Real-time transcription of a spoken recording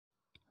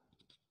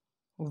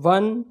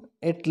One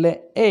એટલે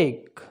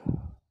એક,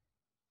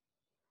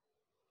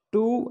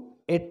 two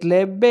એટલે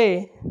બે,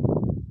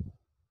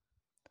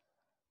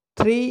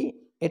 થ્રી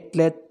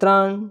એટલે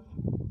ત્રણ,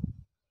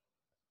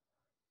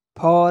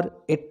 ફોર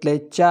એટલે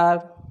ચાર,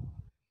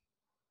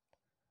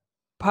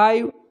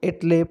 ફાઇવ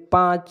એટલે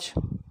પાંચ,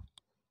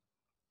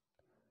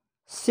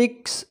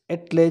 સિક્સ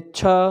એટલે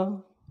છ,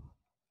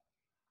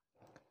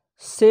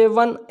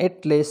 સેવન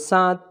એટલે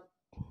સાત,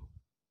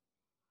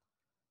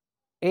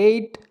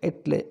 એઇટ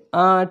એટલે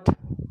આઠ,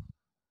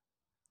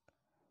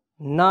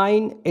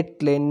 નાઇન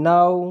એટલે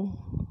નવ,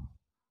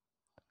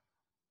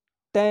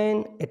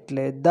 10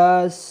 એટલે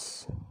 10,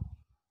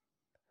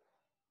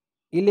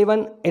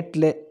 11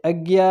 એટલે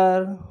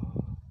 11,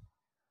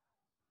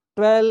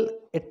 12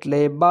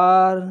 એટલે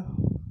 12,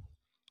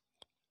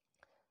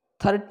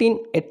 13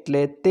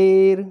 એટલે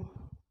 13,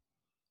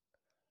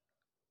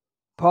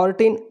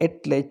 14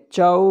 એટલે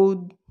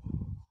 14,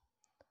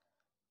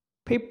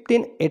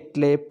 15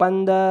 એટલે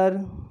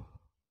 15,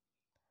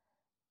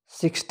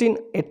 16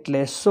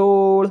 એટલે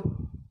 16,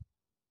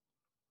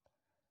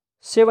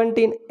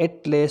 17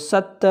 એટલે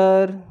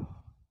 17,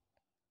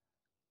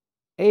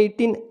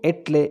 18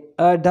 એટલે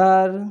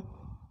 18,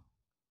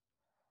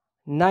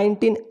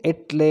 19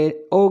 એટલે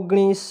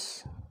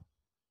 19,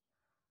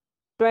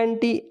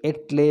 20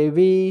 એટલે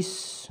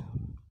 20,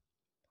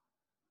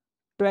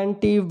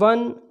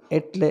 21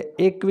 એટલે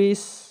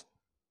 21,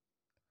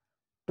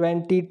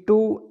 22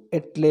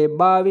 એટલે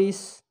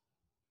 22,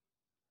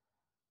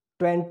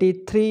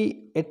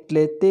 23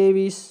 એટલે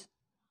 23,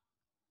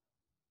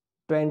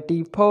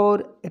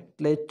 24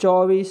 એટલે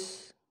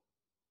 24,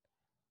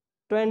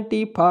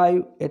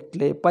 25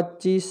 એટલે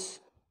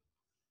 25,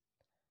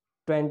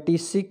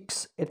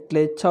 26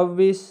 એટલે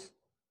 26,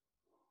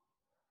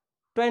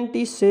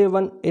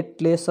 27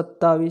 એટલે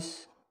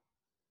 27,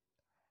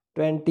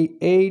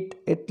 28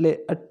 એટલે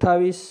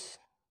 28,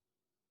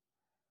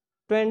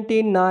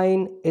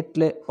 29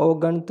 એટલે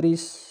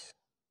 29,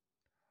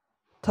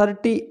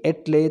 30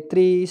 એટલે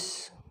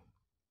 30,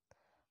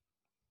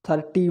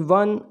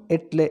 31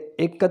 એટલે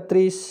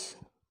 31,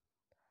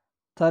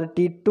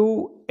 32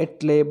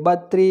 એટલે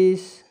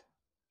 32,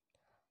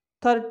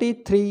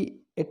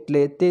 33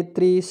 એટલે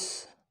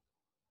 33,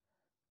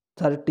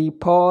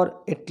 34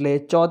 એટલે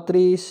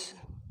 34,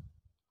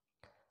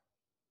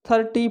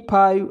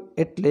 35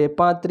 એટલે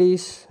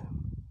 35,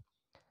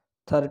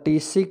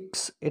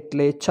 36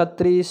 એટલે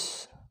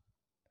 36,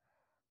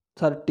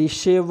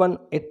 37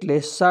 એટલે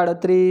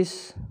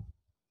 37,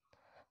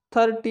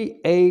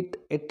 38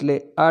 એટલે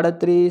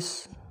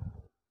 38,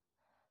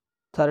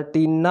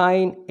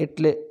 39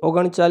 એટલે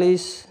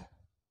 39,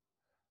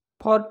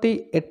 40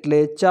 એટલે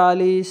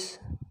 40,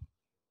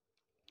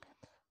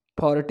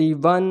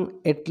 41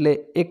 એટલે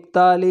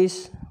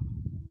 41,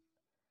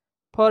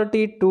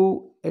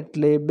 42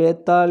 એટલે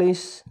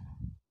 42,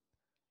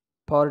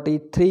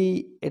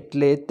 43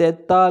 એટલે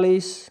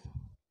 43,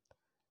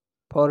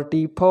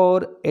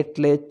 44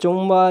 એટલે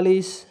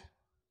 44,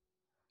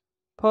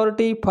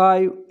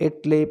 45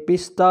 એટલે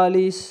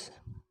 45,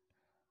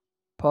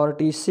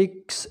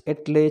 46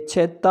 એટલે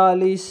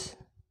 46,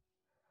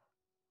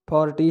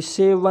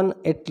 47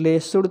 એટલે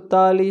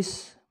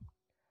 47,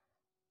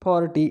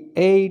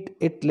 48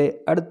 એટલે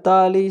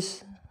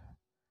 48,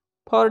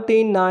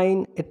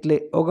 49 એટલે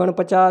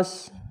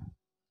 49,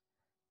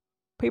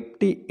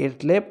 50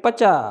 એટલે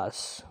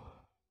 50.